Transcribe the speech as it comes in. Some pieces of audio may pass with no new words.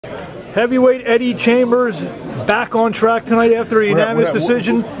Heavyweight Eddie Chambers back on track tonight after a unanimous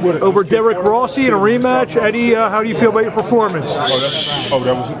decision over Derric Rossy in a rematch. Eddie, how do you feel about your performance?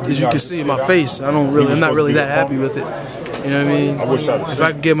 As you can see in my face, I'm not really that happy with it. You know what I mean? If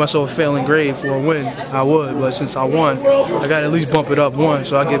I could give myself a failing grade for a win, I would. But since I won, I got to at least bump it up one.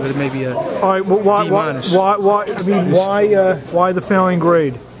 So I give it maybe a all right, well, why the failing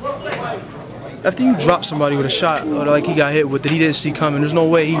grade? After you drop somebody with a shot like he got hit with that he didn't see coming, there's no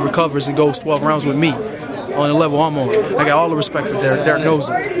way he recovers and goes 12 rounds with me on the level I'm on. I got all the respect for Derric. Derric knows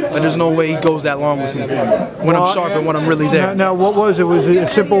it. But there's no way he goes that long with me when I'm sharp and when I'm really there. Now, what was it? Was it a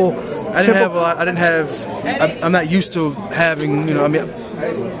simple? I didn't have a lot. I'm not used to having, you know, I mean,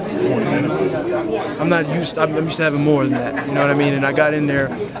 I'm used to having more than that, you know what I mean? And I got in there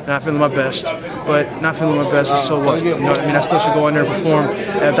and I'm feeling my best, but not feeling my best is so what? You know what I mean? I still should go in there and perform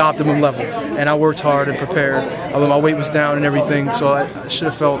at the optimum level. And I worked hard and prepared. My weight was down and everything, so I should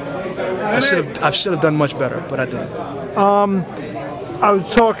have felt, I should have done much better, but I didn't. I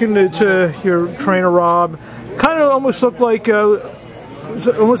was talking to your trainer Rob. Kind of almost looked like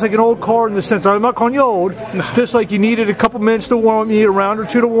almost like an old car in the sense. I'm not calling you old. Just like you needed a couple minutes to warm up, you needed a round or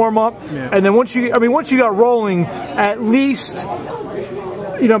two to warm up, and then once you got rolling, at least,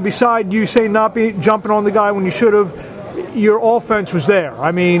 you know, beside you saying not jumping on the guy when you should have, your offense was there.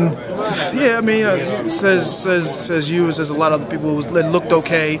 I mean, yeah, I mean, it says you, it says a lot of other people. It looked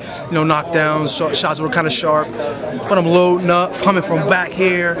okay, you know, knockdowns, shots were kind of sharp, but I'm loading up, coming from back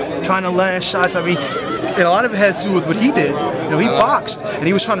here, trying to land shots. I mean, and a lot of it had to do with what he did. You know, he boxed and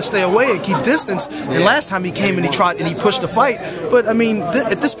he was trying to stay away and keep distance. And last time he came and he tried and he pushed the fight. But I mean,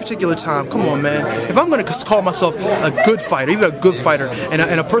 at this particular time, come on, man. If I'm going to call myself a good fighter, even a good fighter,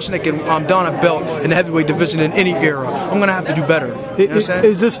 and a person that can don a belt in the heavyweight division in any era, I'm going to have to do better. You know what I'm saying?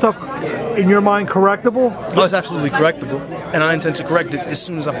 Is this stuff, in your mind, correctable? Oh, it's absolutely correctable, and I intend to correct it as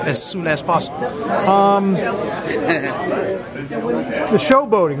soon as possible. The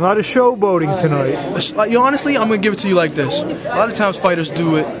showboating, a lot of showboating tonight. Like, honestly, I'm gonna give it to you like this. A lot of times fighters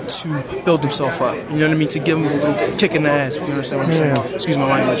do it to build themselves up. You know what I mean? To give them a little kick in the ass, if you understand what I'm saying. Excuse my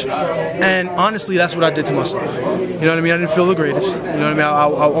language. And honestly, that's what I did to myself. You know what I mean? I didn't feel the greatest. You know what I mean?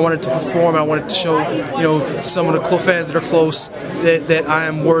 I wanted to perform. I wanted to show, you know, some of the fans that are close that I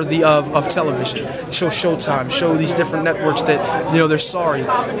am worthy of television. Show Showtime. Show these different networks that, you know, they're sorry.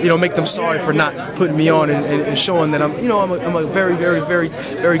 You know, make them sorry for not putting me on and showing that I'm a very, very, very,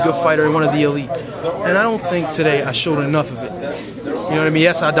 very good fighter and one of the elite. And I don't think today I showed enough of it. You know what I mean?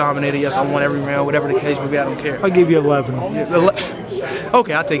 Yes, I dominated. Yes, I won every round. Whatever the case may be, I don't care. I'll give you 11.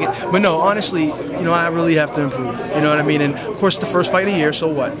 Okay, I'll take it. But no, honestly, you know, I really have to improve. You know what I mean? And of course, the first fight of the year, so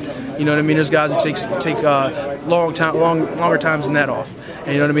what? You know what I mean? There's guys who take longer times than that off.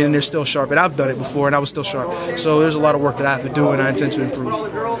 And you know what I mean? And they're still sharp. And I've done it before, and I was still sharp. So there's a lot of work that I have to do, and I intend to improve.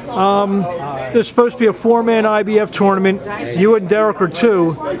 There's supposed to be a 4-man IBF tournament. You and Derric are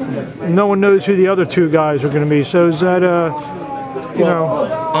 2. No one knows who the other 2 guys are going to be. So is that, you know?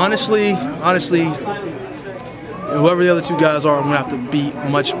 Honestly, whoever the other 2 guys are, I'm going to have to be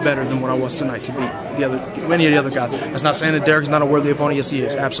much better than what I was tonight to beat any of the other guys. That's not saying that Derric's not a worthy opponent. Yes, he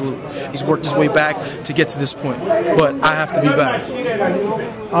is. Absolutely. He's worked his way back to get to this point. But I have to be better.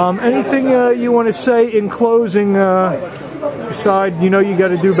 Anything you want to say in closing, besides, you know, you got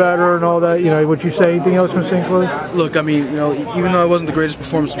to do better and all that, you know, what you say? Anything else you want to say in closing? Look, I mean, you know, even though it wasn't the greatest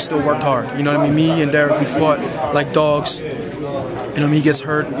performance, we still worked hard. You know what I mean? Me and Derric, we fought like dogs. You know, he gets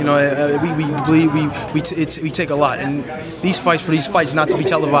hurt. You know, we bleed. We take a lot, and these fights not to be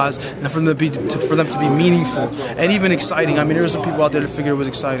televised, and for them to be meaningful and even exciting. I mean, there were some people out there that figured it was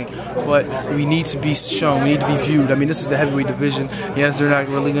exciting, but we need to be shown. We need to be viewed. I mean, this is the heavyweight division. Yes, they're not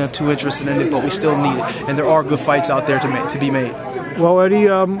really too interested in it, but we still need it, and there are good fights out there to be made. Well, Eddie,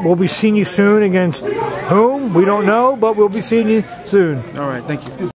 we'll be seeing you soon against whom? We don't know, but we'll be seeing you soon. All right, thank you.